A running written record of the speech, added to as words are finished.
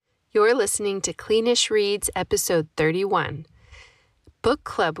You're listening to Cleanish Reads, episode 31, Book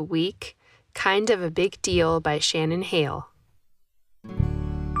Club Week, Kind of a Big Deal by Shannon Hale.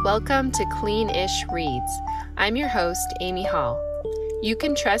 Welcome to Cleanish Reads. I'm your host, Amy Hall. You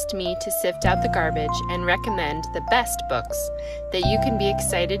can trust me to sift out the garbage and recommend the best books that you can be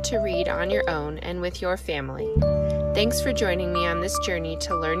excited to read on your own and with your family. Thanks for joining me on this journey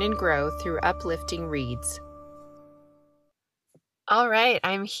to learn and grow through uplifting reads. All right,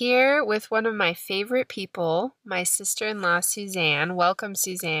 I'm here with one of my favorite people, my sister-in-law, Suzanne. Welcome,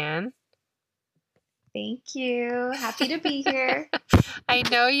 Suzanne. Thank you. Happy to be here. I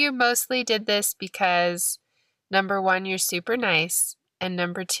know you mostly did this because, number one, you're super nice, and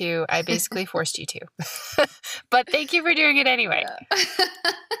number two, I basically forced you to. But thank you for doing it anyway.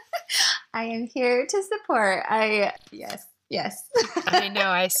 I am here to support. Yes. I know.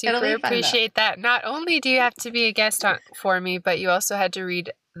 I super appreciate that. Not only do you have to be a guest for me, but you also had to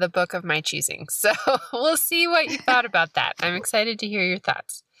read the book of my choosing. So we'll see what you thought about that. I'm excited to hear your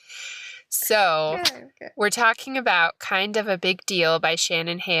thoughts. So We're talking about Kind of a Big Deal by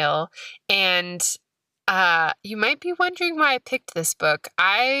Shannon Hale. And you might be wondering why I picked this book.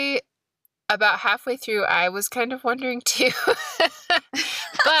 About halfway through, I was kind of wondering too.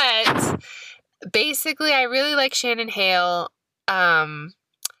 But basically, I really like Shannon Hale.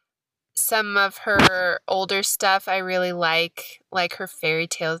 Some of her older stuff I really like her fairy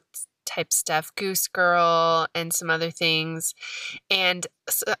tale type stuff, Goose Girl and some other things. And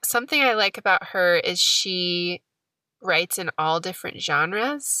something I like about her is she writes in all different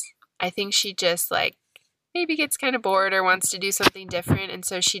genres. I think she just maybe gets kind of bored or wants to do something different, and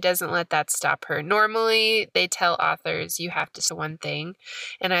so she doesn't let that stop her. Normally, they tell authors you have to say one thing,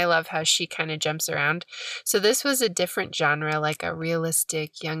 and I love how she kind of jumps around. So this was a different genre, like a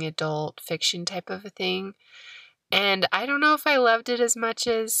realistic young adult fiction type of a thing. And I don't know if I loved it as much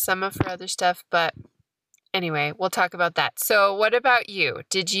as some of her other stuff, but anyway, we'll talk about that. So what about you?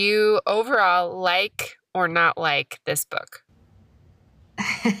 Did you overall like or not like this book?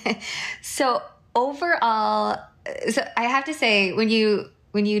 So overall, I have to say, when you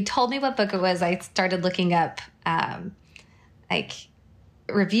told me what book it was, I started looking up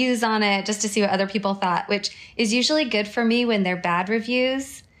reviews on it just to see what other people thought, which is usually good for me when they're bad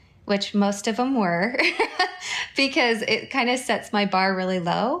reviews, which most of them were, because it kind of sets my bar really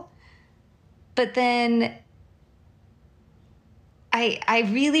low. But then I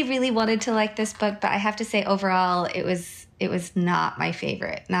really, really wanted to like this book, but I have to say overall it was not my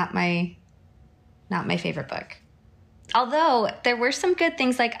favorite, not my favorite book. Although there were some good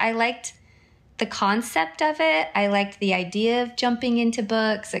things, like I liked the concept of it. I liked the idea of jumping into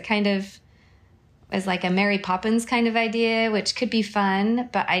books. It kind of was like a Mary Poppins kind of idea, which could be fun,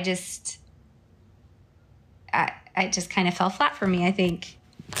 but I just kind of fell flat for me, I think.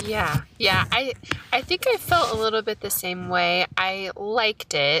 Yeah. I think I felt a little bit the same way. I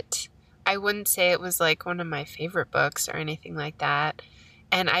liked it. I wouldn't say it was like one of my favorite books or anything like that.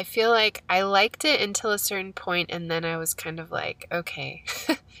 And I feel like I liked it until a certain point, and then I was kind of like, okay,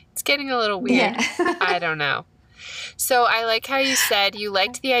 it's getting a little weird. Yeah. I don't know. So I like how you said you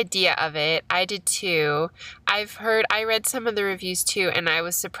liked the idea of it. I did too. I read some of the reviews too, and I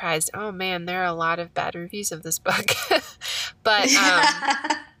was surprised. Oh man, there are a lot of bad reviews of this book. But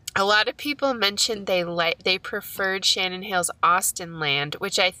a lot of people mentioned they preferred Shannon Hale's Austenland,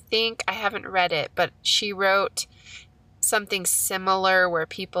 which I think, I haven't read it, but she wrote something similar where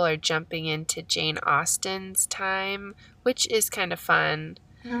people are jumping into Jane Austen's time, which is kind of fun.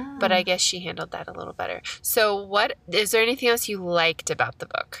 Oh. But I guess she handled that a little better. So is there anything else you liked about the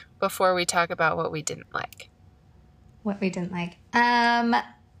book before we talk about what we didn't like? What we didn't like? I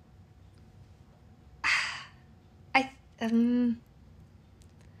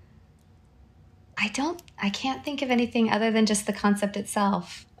can't think of anything other than just the concept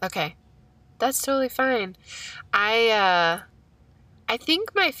itself. Okay. That's totally fine. I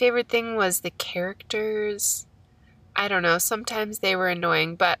think my favorite thing was the characters. I don't know, sometimes they were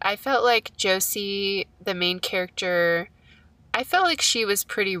annoying, but I felt like Josie, the main character, I felt like she was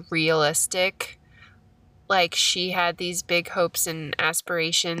pretty realistic. Like she had these big hopes and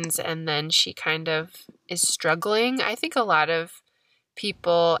aspirations, and then she kind of is struggling. I think a lot of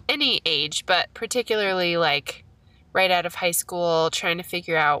people, any age, but particularly like right out of high school, trying to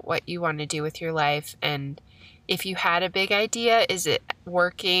figure out what you want to do with your life, and if you had a big idea, is it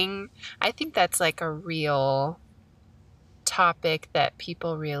working? I think that's like a real topic that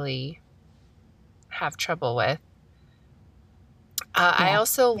people really have trouble with. I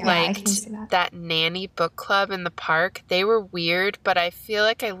also liked that nanny book club in the park. They were weird, but I feel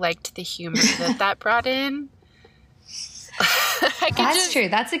like I liked the humor that brought in. That's true.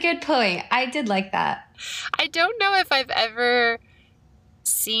 That's a good point. I did like that. I don't know if I've ever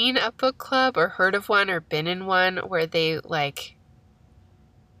seen a book club or heard of one or been in one where they like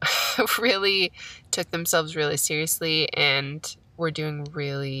really took themselves really seriously and were doing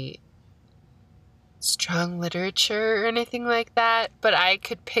really strong literature or anything like that, but I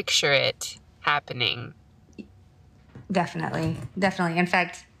could picture it happening. Definitely. Definitely. In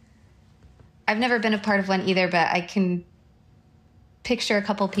fact, I've never been a part of one either, but I can picture a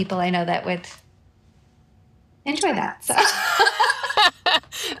couple people I know that would enjoy that. So.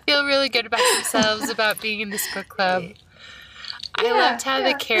 Feel really good about themselves about being in this book club. I loved how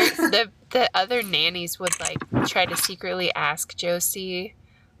the other nannies would like try to secretly ask Josie,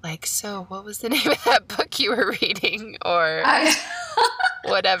 like, so what was the name of that book you were reading? Or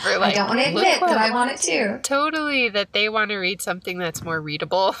whatever. Like, I don't want to admit that I want it too. Totally, that they want to read something that's more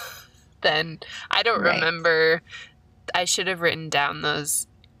readable than, I don't remember. I should have written down those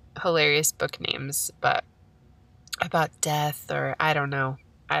hilarious book names, but about death or I don't know.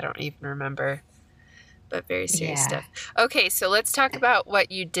 I don't even remember. But very serious stuff. Okay, so let's talk about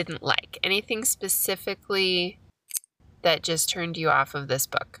what you didn't like. Anything specifically that just turned you off of this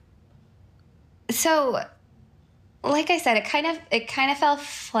book? So, like I said, it kind of fell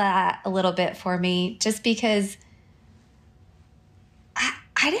flat a little bit for me, just because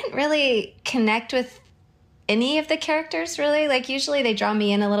I didn't really connect with any of the characters, really. Like, usually they draw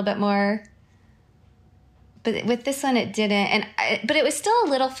me in a little bit more. But with this one, it didn't. But it was still a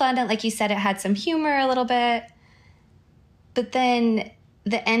little fun. And like you said, it had some humor a little bit. But then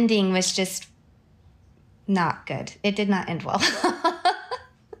the ending was just not good. It did not end well.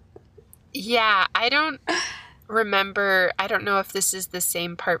 Yeah, I don't remember. I don't know if this is the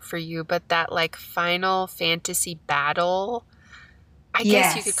same part for you, but that like Final Fantasy battle, I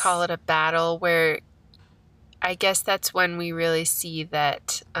guess you could call it a battle, where I guess that's when we really see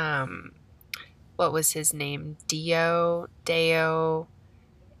that, what was his name? Deo, the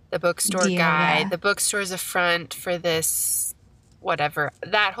bookstore guy. Yeah. The bookstore's a front for this, whatever.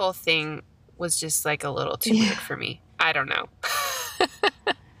 That whole thing was just like a little too weird for me. I don't know.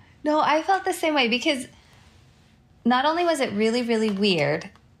 No, I felt the same way, because not only was it really, really weird,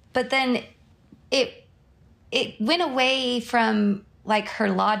 but then it went away from like her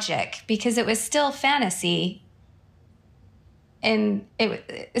logic, because it was still fantasy. And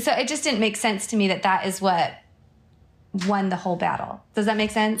so it just didn't make sense to me that is what won the whole battle. Does that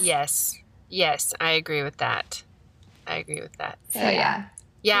make sense? Yes, I agree with that. So yeah.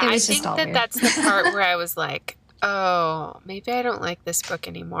 I think that's the part where I was like, oh, maybe I don't like this book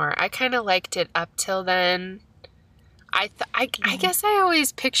anymore. I kind of liked it up till then. I guess I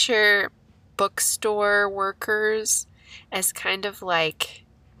always picture bookstore workers as kind of like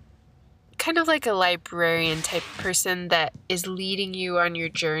a librarian type person that is leading you on your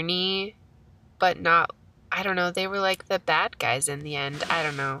journey, but not, I don't know, they were like the bad guys in the end. I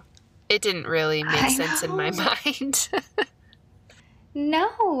don't know. It didn't really make sense in my mind.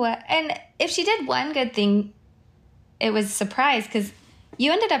 No. And if she did one good thing, it was a surprise, because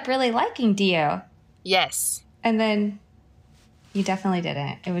you ended up really liking Dio. Yes. And then you definitely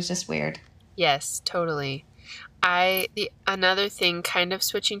didn't. It was just weird. Yes, totally. Another thing, kind of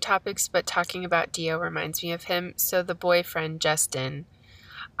switching topics, but talking about Dio reminds me of him. So the boyfriend, Justin,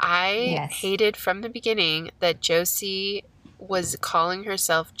 I hated from the beginning that Josie was calling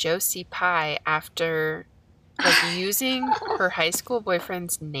herself Josie Pye after like using her high school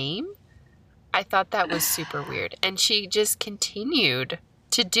boyfriend's name. I thought that was super weird. And she just continued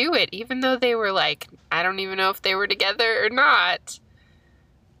to do it, even though they were like, I don't even know if they were together or not.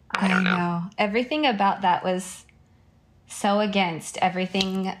 I don't know. Everything about that was so against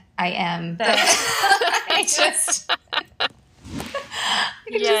everything I am. I just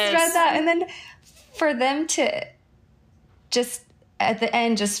read that. And then for them to just at the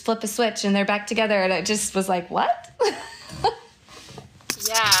end just flip a switch and they're back together, and it just was like, what?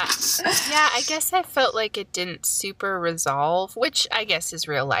 Yeah, I guess I felt like it didn't super resolve, which I guess is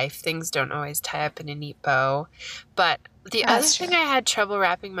real life. Things don't always tie up in a neat bow. But the other thing I had trouble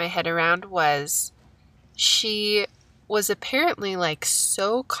wrapping my head around was she was apparently like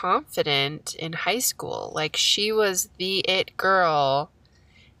so confident in high school. Like she was the it girl,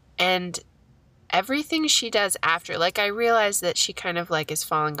 and everything she does after, like I realize that she kind of like is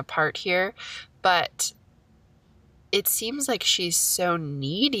falling apart here, but it seems like she's so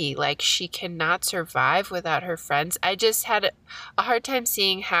needy, like she cannot survive without her friends. I just had a hard time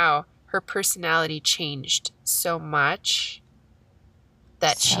seeing how her personality changed so much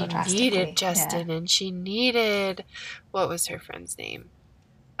that she needed Justin and she needed, what was her friend's name?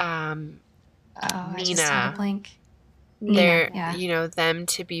 I just had a blank. Nina, their, yeah. them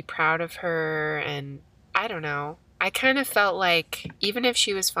to be proud of her. And I don't know. I kind of felt like even if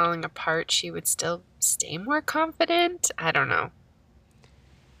she was falling apart, she would still stay more confident. I don't know.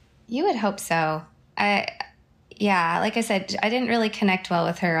 You would hope so. Yeah, like I said, I didn't really connect well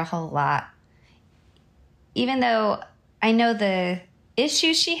with her a whole lot. Even though I know the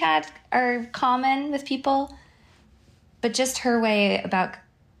issues she had are common with people, but just her way about,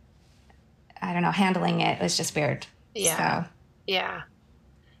 I don't know, handling it was just weird. Yeah. So, Yeah.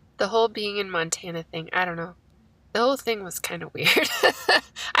 The whole being in Montana thing, I don't know. The whole thing was kind of weird.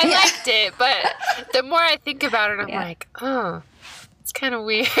 I Yeah. liked it, but the more I think about it, I'm Yeah. like, oh, it's kind of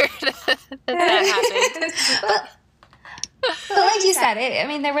weird that happened. But like you said,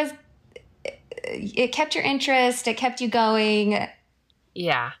 it kept your interest, it kept you going,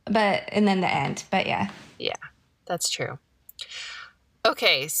 Yeah, and then the end. But yeah. yeah, that's true.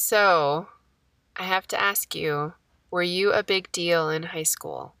 Okay, so I have to ask you, were you a big deal in high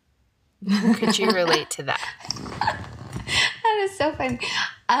school? Could you relate to that? That is so funny.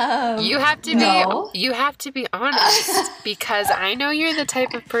 You have to no. you have to be honest, because I know you're the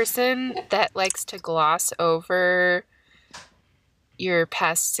type of person that likes to gloss over your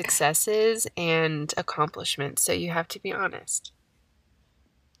past successes and accomplishments, so you have to be honest.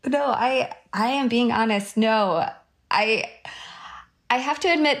 No, I am being honest. No. I have to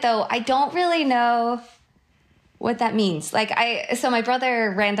admit though, I don't really know what that means. Like so my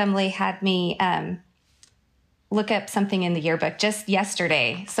brother randomly had me look up something in the yearbook just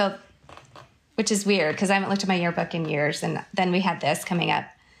yesterday. So which is weird because I haven't looked at my yearbook in years, and then we had this coming up.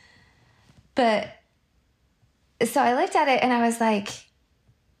 But so I looked at it and I was like,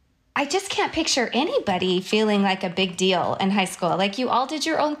 I just can't picture anybody feeling like a big deal in high school. Like you all did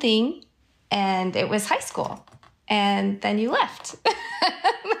your own thing and it was high school and then you left.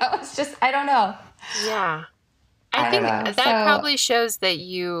 That was just, I don't know. Yeah. I think don't know. that probably shows that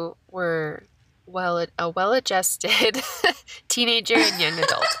you were a well-adjusted teenager and young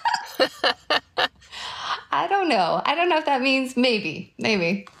adult. I don't know. I don't know if that means maybe.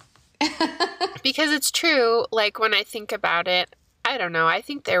 Because it's true, like when I think about it, I don't know. I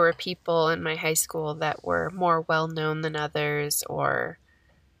think there were people in my high school that were more well-known than others or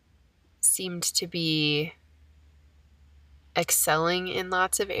seemed to be excelling in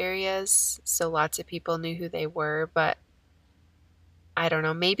lots of areas. So lots of people knew who they were, but I don't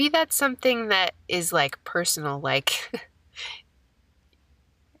know. Maybe that's something that is like personal. Like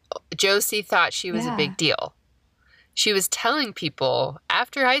Josie thought she was a big deal. She was telling people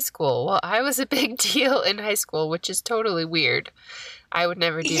after high school, well, I was a big deal in high school, which is totally weird. I would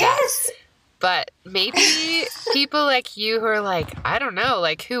never do that. But maybe people like you who are like, I don't know,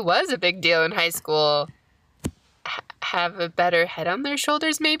 like who was a big deal in high school have a better head on their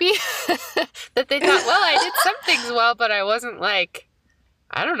shoulders maybe. That they thought, well, I did some things well, but I wasn't like,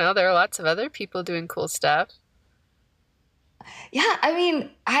 I don't know, there are lots of other people doing cool stuff. Yeah, I mean,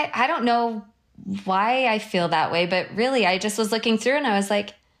 I don't know why I feel that way, but really I just was looking through and I was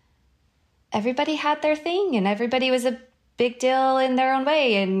like, everybody had their thing and everybody was a big deal in their own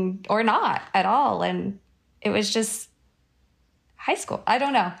way and or not at all. And it was just high school. I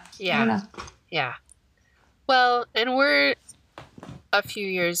don't know. Yeah. I don't know. Yeah. Well, and we're a few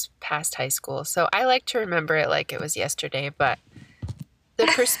years past high school, so I like to remember it like it was yesterday, but the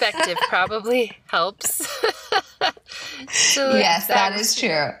perspective probably helps. So yes, that is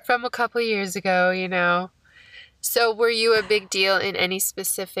true. From a couple years ago, So were you a big deal in any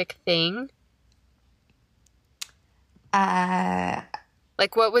specific thing?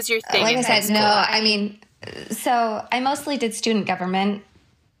 Like what was your thing like in I high said, school? no, I mean, so I mostly did student government.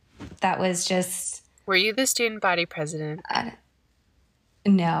 That was just... Were you the student body president?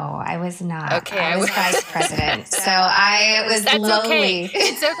 No, I was not. Okay, I was vice president. So I was lowly. Okay.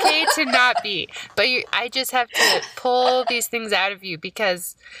 It's okay to not be. But I just have to pull these things out of you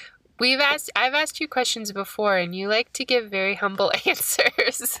because I've asked you questions before and you like to give very humble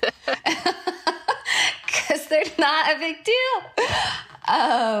answers. Because they're not a big deal.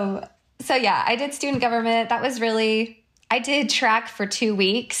 So yeah, I did student government. That was really... I did track for 2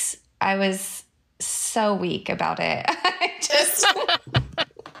 weeks. I was so weak about it.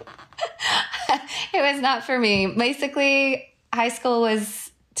 It was not for me. Basically, high school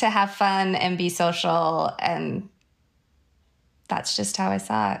was to have fun and be social, and that's just how I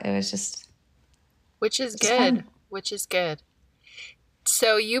saw it. It was just... Which is good. Which is good.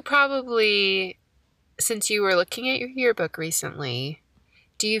 So you probably, since you were looking at your yearbook recently,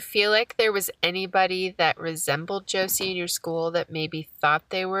 do you feel like there was anybody that resembled Josie in your school that maybe thought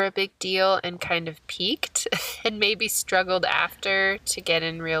they were a big deal and kind of peaked and maybe struggled after to get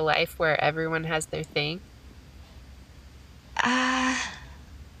in real life where everyone has their thing?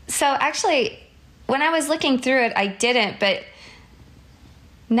 So actually, when I was looking through it, I didn't. But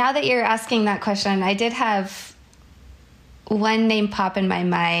now that you're asking that question, I did have one name pop in my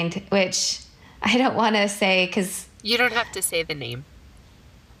mind, which I don't want to say because... You don't have to say the name.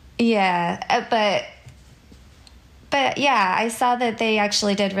 Yeah, but yeah, I saw that they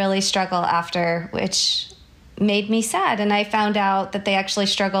actually did really struggle after, which made me sad. And I found out that they actually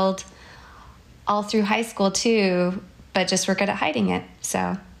struggled all through high school too, but just were good at hiding it.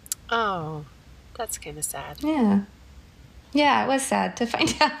 So... Oh, that's kind of sad. Yeah. Yeah, it was sad to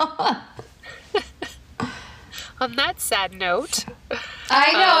find out. On that sad note...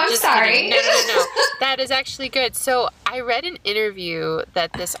 I know, I'm sorry. No. That is actually good. So I read an interview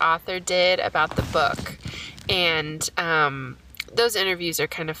that this author did about the book, and those interviews are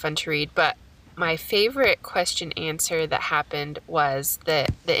kind of fun to read, but my favorite question answer that happened was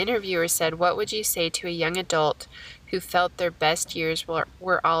that the interviewer said, "What would you say to a young adult who felt their best years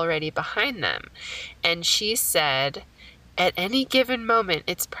were already behind them?" And she said, "At any given moment,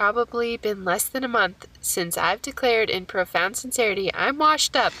 it's probably been less than a month since I've declared in profound sincerity, I'm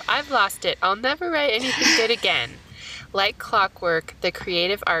washed up, I've lost it, I'll never write anything good again. Like clockwork, the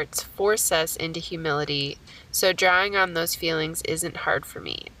creative arts force us into humility, so drawing on those feelings isn't hard for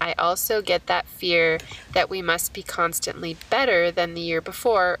me. I also get that fear that we must be constantly better than the year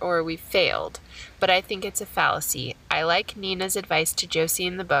before or we've failed. But I think it's a fallacy. I like Nina's advice to Josie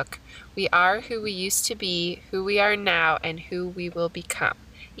in the book. We are who we used to be, who we are now, and who we will become.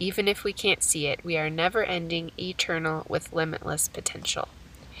 Even if we can't see it, we are never-ending, eternal, with limitless potential."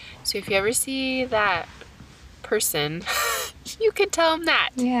 So if you ever see that person, you can tell them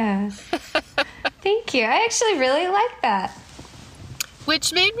that. Yeah. Thank you. I actually really like that.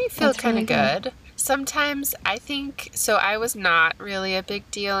 Which made me feel kind of really good. Sometimes I think, so I was not really a big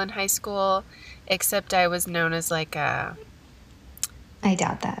deal in high school, except I was known as like a... I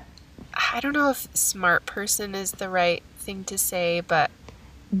doubt that. I don't know if smart person is the right thing to say, but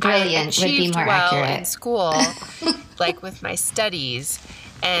Brilliant I would be more well accurate. in school, like with my studies.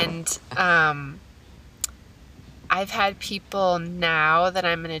 And I've had people now that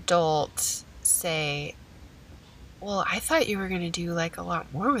I'm an adult say, "Well, I thought you were going to do like a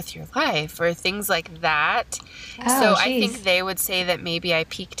lot more with your life," or things like that. So I think they would say that maybe I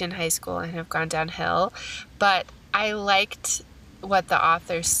peaked in high school and have gone downhill. But I liked what the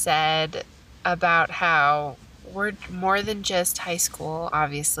author said about how we're more than just high school,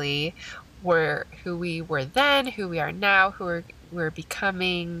 obviously. We're who we were then, who we are now, who we're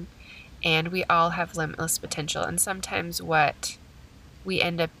becoming, and we all have limitless potential. And sometimes what we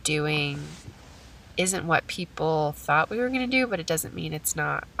end up doing isn't what people thought we were going to do, but it doesn't mean it's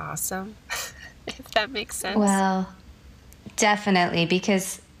not awesome, if that makes sense. Well, definitely,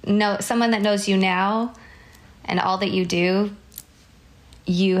 because someone that knows you now and all that you do,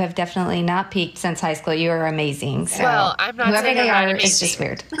 you have definitely not peaked since high school. You are amazing. So well, I'm not whoever saying they I'm not are amazing, is just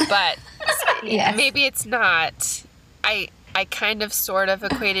weird. But Yes. maybe it's not. I kind of sort of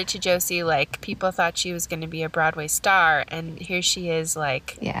equated to Josie, like people thought she was going to be a Broadway star, and here she is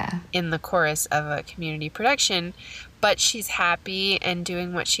like in the chorus of a community production, but she's happy and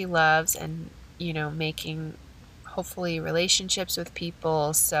doing what she loves and, you know, making hopefully relationships with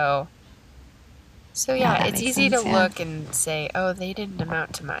people. So yeah, it's easy to look and say, "Oh, they didn't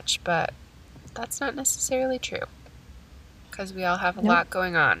amount to much," but that's not necessarily true, because we all have a lot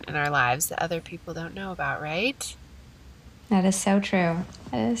going on in our lives that other people don't know about, right? That is so true.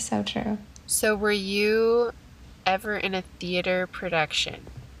 That is so true. So were you ever in a theater production?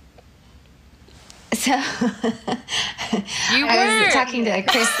 So You I were was talking to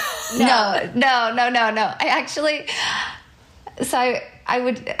Chris. No. I actually, so I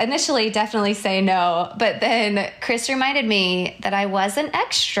would initially definitely say no, but then Chris reminded me that I was an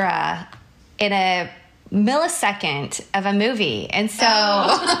extra in a millisecond of a movie, and so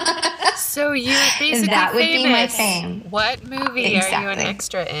so you're basically that would famous. be my fame. What movie are you an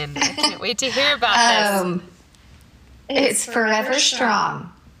extra in? I can't wait to hear about this. It's Forever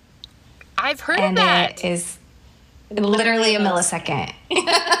Strong. I've heard and of that. It is literally a millisecond.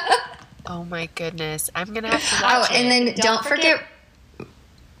 Oh my goodness. I'm going to have to watch it. And then don't forget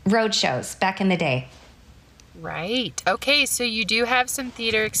road shows back in the day. Right. Okay, so you do have some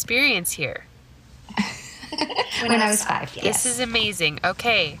theater experience here. When I was 5, yes. This is amazing.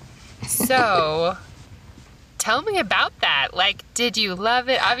 Okay, so tell me about that. Like, did you love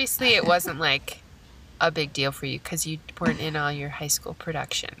it? Obviously, it wasn't like a big deal for you because you weren't in all your high school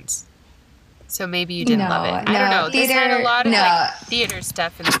productions. So maybe you didn't love it. I don't know. Theater, this had a lot of like theater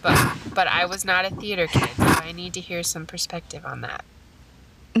stuff in the book, but I was not a theater kid, so I need to hear some perspective on that.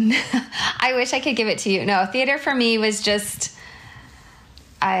 I wish I could give it to you. No, theater for me was just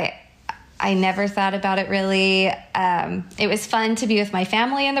I never thought about it really. It was fun to be with my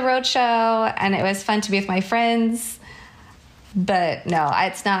family in the roadshow, and it was fun to be with my friends. But no,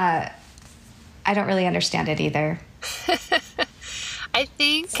 it's not. I don't really understand it either. I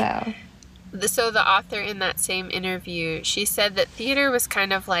think so. The author in that same interview, she said that theater was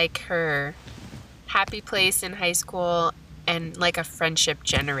kind of like her happy place in high school and like a friendship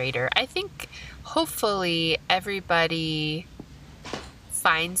generator. I think hopefully everybody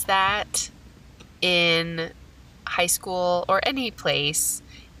finds that in high school or any place,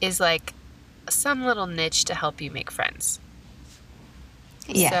 is like some little niche to help you make friends.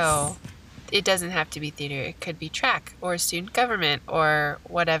 Yes. So it doesn't have to be theater. It could be track or student government or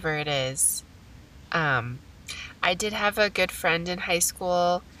whatever it is. I did have a good friend in high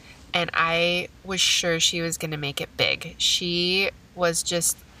school, and I was sure she was going to make it big. She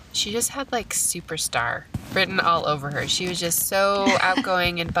just had like superstar written all over her. She was just so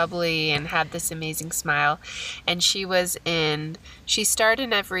outgoing and bubbly and had this amazing smile. And she starred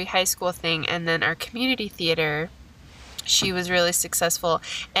in every high school thing, and then our community theater, she was really successful.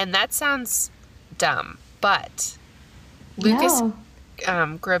 And that sounds dumb, but Lucas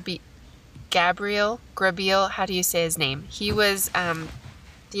Grabeel, how do you say his name? He was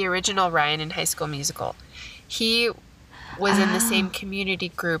the original Ryan in High School Musical. He was in the same community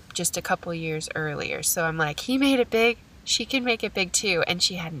group just a couple years earlier. So I'm like, he made it big. She can make it big too. And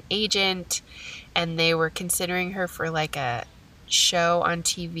she had an agent, and they were considering her for like a show on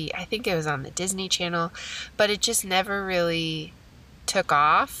TV. I think it was on the Disney Channel, but it just never really took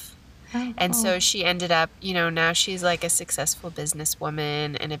off. And so she ended up, now she's like a successful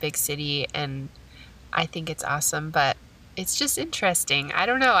businesswoman in a big city, and I think it's awesome, but it's just interesting. I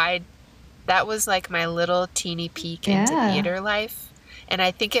don't know. That was like my little teeny peek into theater life, and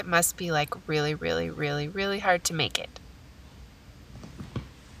I think it must be like really, really, really, really hard to make it.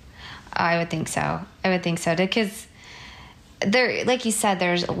 I would think so. Because there, like you said,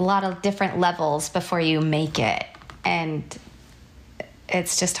 there's a lot of different levels before you make it, and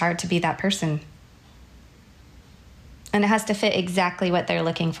it's just hard to be that person. And it has to fit exactly what they're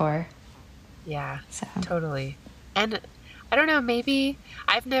looking for. Yeah, totally. And I don't know, maybe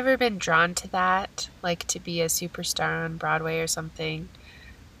I've never been drawn to that, like to be a superstar on Broadway or something.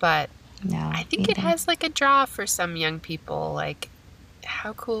 But I think it has like a draw for some young people. Like,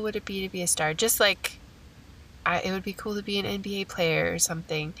 how cool would it be to be a star? Just like it would be cool to be an NBA player or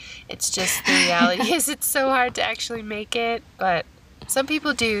something. It's just the reality is it's so hard to actually make it, but some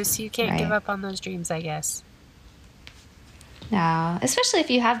people do, so you can't give up on those dreams, I guess. No, especially if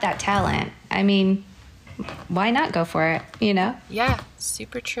you have that talent. I mean, why not go for it, Yeah,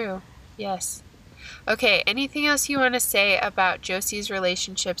 super true. Yes. Okay, anything else you want to say about Josie's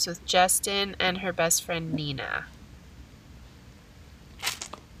relationships with Justin and her best friend Nina?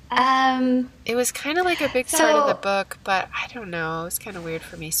 It was kind of like a big part of the book, but I don't know. It was kind of weird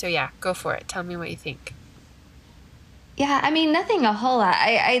for me. So yeah, go for it. Tell me what you think. Yeah, I mean, nothing a whole lot.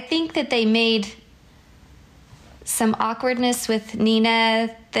 I think that they made some awkwardness with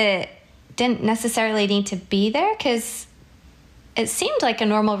Nina that didn't necessarily need to be there, because it seemed like a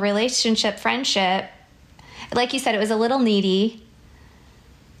normal relationship, friendship. Like you said, it was a little needy,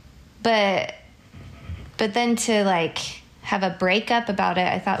 but then to like have a breakup about it,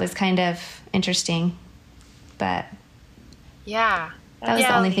 I thought was kind of interesting. But yeah, that was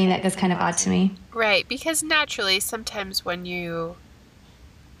the only thing that was kind of odd to me. Right, because naturally, sometimes when you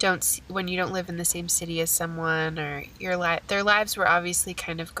don't live in the same city as someone, or their lives were obviously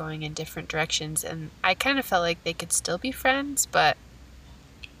kind of going in different directions, and I kind of felt like they could still be friends, but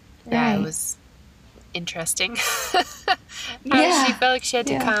yeah, it was interesting. She felt like she had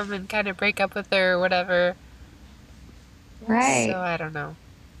to come and kind of break up with her or whatever. Right. So I don't know.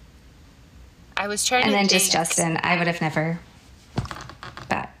 I was trying and to then just Justin, I would have never.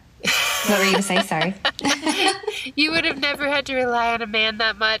 But what were you going to say? Sorry. You would have never had to rely on a man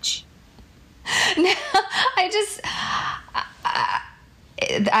that much. No,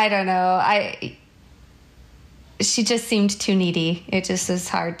 I don't know. She just seemed too needy. It just was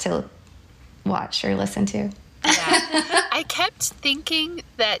hard to watch or listen to. Yeah. I kept thinking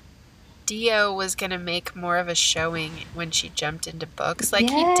that Dio was going to make more of a showing when she jumped into books like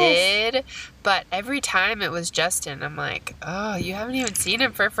he did, but every time it was Justin. I'm like, oh, you haven't even seen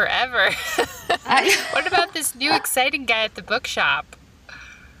him for forever. What about this new exciting guy at the bookshop?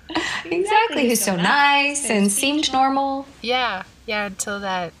 Exactly, who's so nice and seemed normal. Yeah, until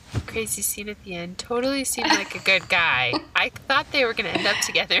that crazy scene at the end. Totally seemed like a good guy. I thought they were going to end up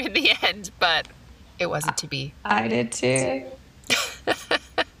together in the end, but it wasn't to be. I did too.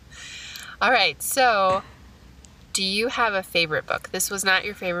 All right, so Do you have a favorite book? This was not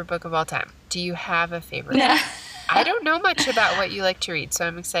your favorite book of all time. Do you have a favorite book? I don't know much about what you like to read, so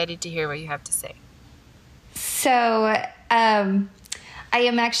I'm excited to hear what you have to say. So, I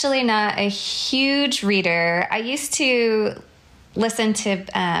am actually not a huge reader. I used to listen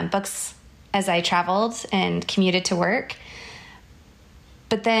to books as I traveled and commuted to work.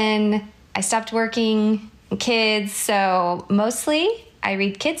 But then I stopped working, kids, so mostly I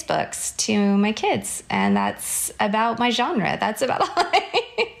read kids' books to my kids, and that's about my genre. That's about all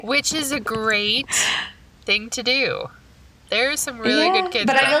Which is a great thing to do. There are some really good kids'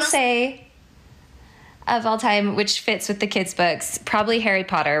 but books. I will say, of all time, which fits with the kids' books, probably Harry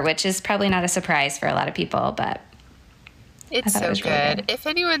Potter, which is probably not a surprise for a lot of people, but it's so really good. If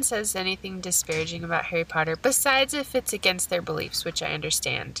anyone says anything disparaging about Harry Potter, besides if it's against their beliefs, which I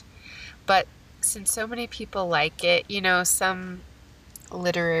understand, but since so many people like it, you know, some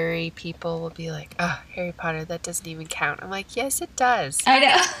literary people will be like, oh, Harry Potter, that doesn't even count. I'm like, yes, it does. I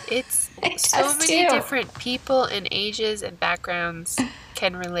know. It's It so does many too. different people and ages and backgrounds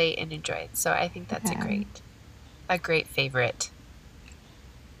can relate and enjoy it. So I think that's a great favorite.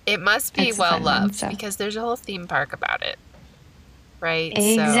 It must be It's a well fun one, loved so. because there's a whole theme park about it. Right?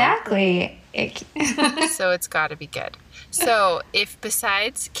 Exactly. So it's got to be good. So if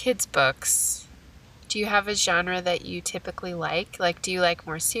besides kids' books, do you have a genre that you typically like? Like, do you like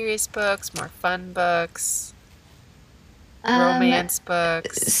more serious books, more fun books, romance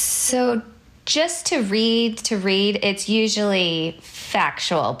books? So just to read, it's usually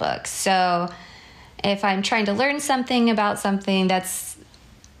factual books. So if I'm trying to learn something about something, that's,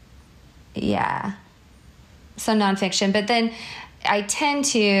 so nonfiction. But then I tend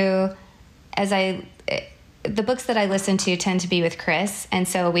to, the books that I listen to tend to be with Chris, and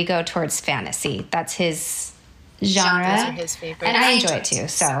so we go towards fantasy. That's his genre. Those are his favorites. And I enjoy it too,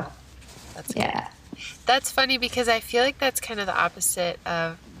 so that's good. That's funny because I feel like that's kind of the opposite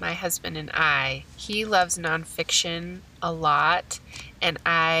of my husband and I. He loves nonfiction a lot, and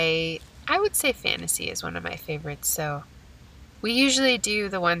I would say fantasy is one of my favorites, so we usually do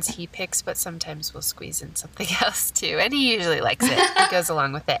the ones he picks, but sometimes we'll squeeze in something else too. And he usually likes it. He goes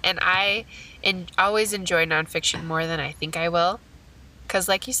along with it. And I always enjoy nonfiction more than I think I will. Because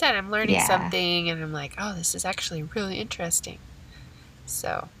like you said, I'm learning something and I'm like, oh, this is actually really interesting.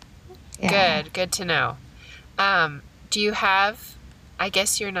 So, good to know. Do you have, I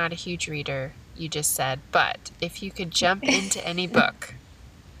guess you're not a huge reader, you just said, but if you could jump into any book,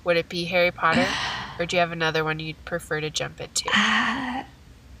 would it be Harry Potter? Or do you have another one you'd prefer to jump into? I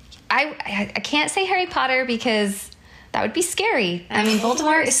can't say Harry Potter because that would be scary. I mean,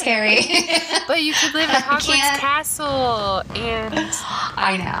 Voldemort is scary. But you could live in Hogwarts Castle and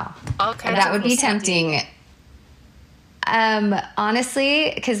I know. All kinds that of would cool be stuff. tempting.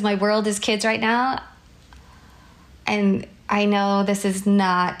 Honestly, because my world is kids right now, and I know this is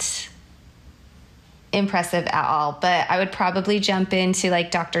not impressive at all, but I would probably jump into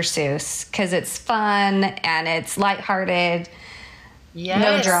like Dr. Seuss because it's fun and it's lighthearted. Yes.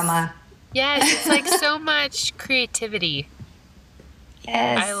 No drama. Yes, it's like so much creativity.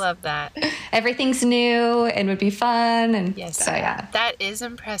 Yes. I love that. Everything's new and would be fun. And Yes. so, yeah. That is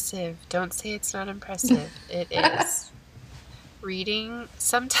impressive. Don't say it's not impressive. It is. Reading,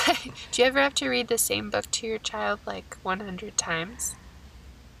 sometimes, do you ever have to read the same book to your child like 100 times?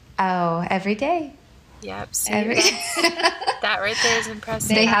 Oh, every day. Yep. See, Every that right there is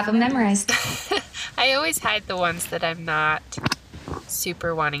impressive. They have them memorized. I always hide the ones that I'm not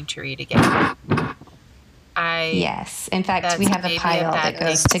super wanting to read again. Yes. In fact, That's we have a maybe a pile bad that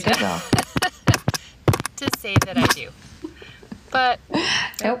goes thing to Goodwill. to say that I do. But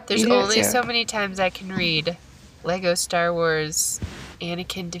Nope, there's you do it only too. so many times I can read Lego Star Wars,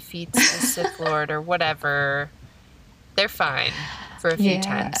 Anakin defeats the Sith Lord, or whatever. They're fine for a few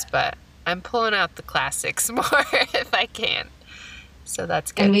times, but I'm pulling out the classics more if I can. So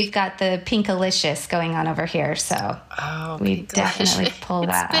that's good. And we've got the Pinkalicious going on over here, so we definitely pull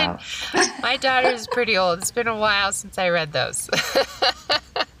that out. My daughter's pretty old. It's been a while since I read those.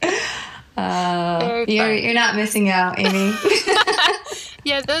 You're not missing out, Amy.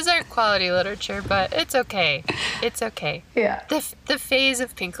 Yeah, those aren't quality literature, but it's okay. It's okay. Yeah. The phase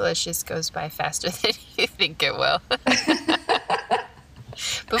of Pinkalicious goes by faster than you think it will.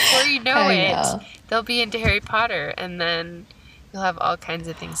 Before you know, they'll be into Harry Potter, and then you'll have all kinds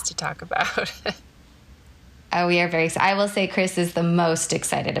of things to talk about. Oh, we are very excited. I will say Chris is the most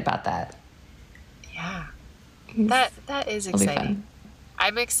excited about that. Yeah. That is exciting.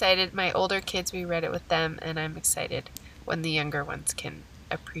 I'm excited. My older kids, we read it with them, and I'm excited when the younger ones can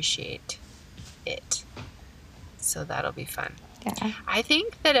appreciate it. So that'll be fun. Yeah. I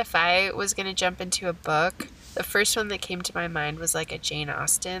think that if I was going to jump into a book, the first one that came to my mind was like a Jane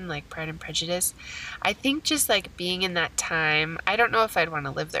Austen, like Pride and Prejudice. I think just like being in that time, I don't know if I'd want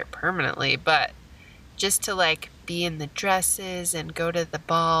to live there permanently, but just to like be in the dresses and go to the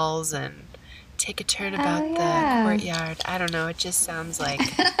balls and take a turn about the courtyard. I don't know. It just sounds like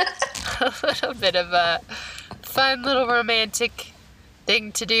a little bit of a fun little romantic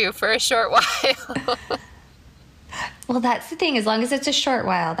thing to do for a short while. Well, that's the thing. As long as it's a short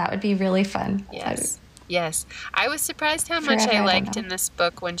while, that would be really fun. Yes. Yes. I was surprised how much I liked in this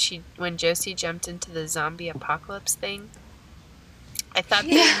book when Josie jumped into the zombie apocalypse thing. I thought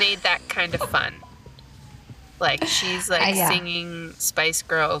they made that kind of fun. Like, she's like singing Spice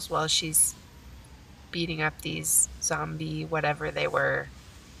Girls while she's beating up these zombie whatever they were.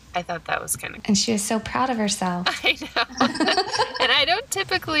 I thought that was kind of cool. And she was so proud of herself. I know. And I don't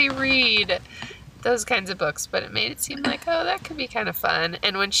typically read those kinds of books, but it made it seem like, oh, that could be kind of fun.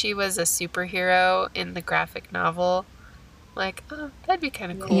 And when she was a superhero in the graphic novel, like, oh, that'd be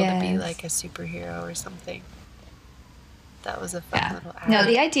kind of cool to be like a superhero or something. That was a fun little add. No,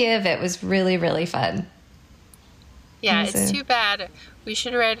 the idea of it was really, really fun. Yeah, it's too bad. We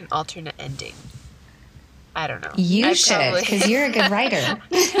should write an alternate ending. I don't know. You should, because you're a good writer.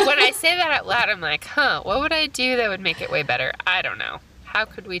 When I say that out loud, I'm like, what would I do that would make it way better? I don't know. How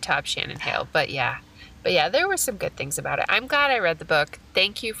could we top Shannon Hale? But yeah, there were some good things about it. I'm glad I read the book.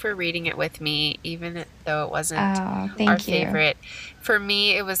 Thank you for reading it with me, even though it wasn't our favorite. For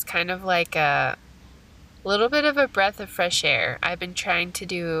me, it was kind of like a little bit of a breath of fresh air. I've been trying to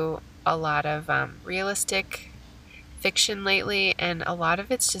do a lot of realistic fiction lately, and a lot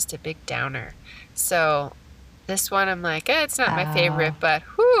of it's just a big downer. So this one, I'm like, it's not my favorite, but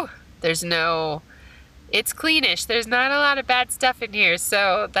it's cleanish. There's not a lot of bad stuff in here,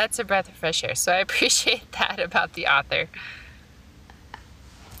 so that's a breath of fresh air. So I appreciate that about the author.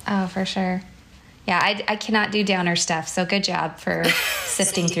 Oh, for sure. Yeah, I cannot do downer stuff, so good job for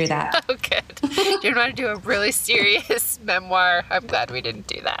sifting through that. Oh, good. You don't want to do a really serious memoir. I'm glad we didn't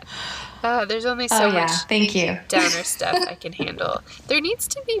do that. There's only so much thank you. downer stuff I can handle. There needs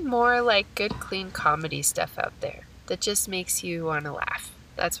to be more like good, clean comedy stuff out there that just makes you want to laugh.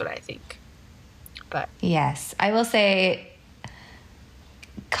 That's what I think. But yes, I will say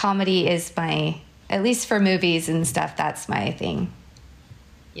comedy is at least for movies and stuff, that's my thing.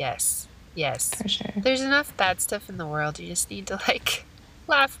 Yes. For sure. There's enough bad stuff in the world. You just need to like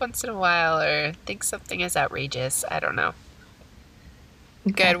laugh once in a while or think something is outrageous. I don't know.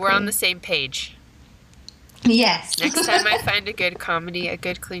 Exactly. Good. We're on the same page. Yes. Next time I find a good comedy, a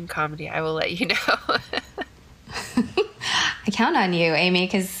good clean comedy, I will let you know. I count on you, Amy,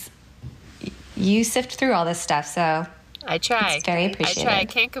 because you sift through all this stuff, so I try. It's very appreciated. I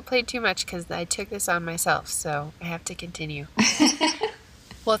can't complain too much because I took this on myself, so I have to continue.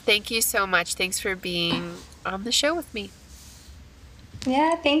 Well, thank you so much. Thanks for being on the show with me.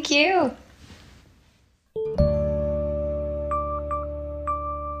 Yeah, thank you.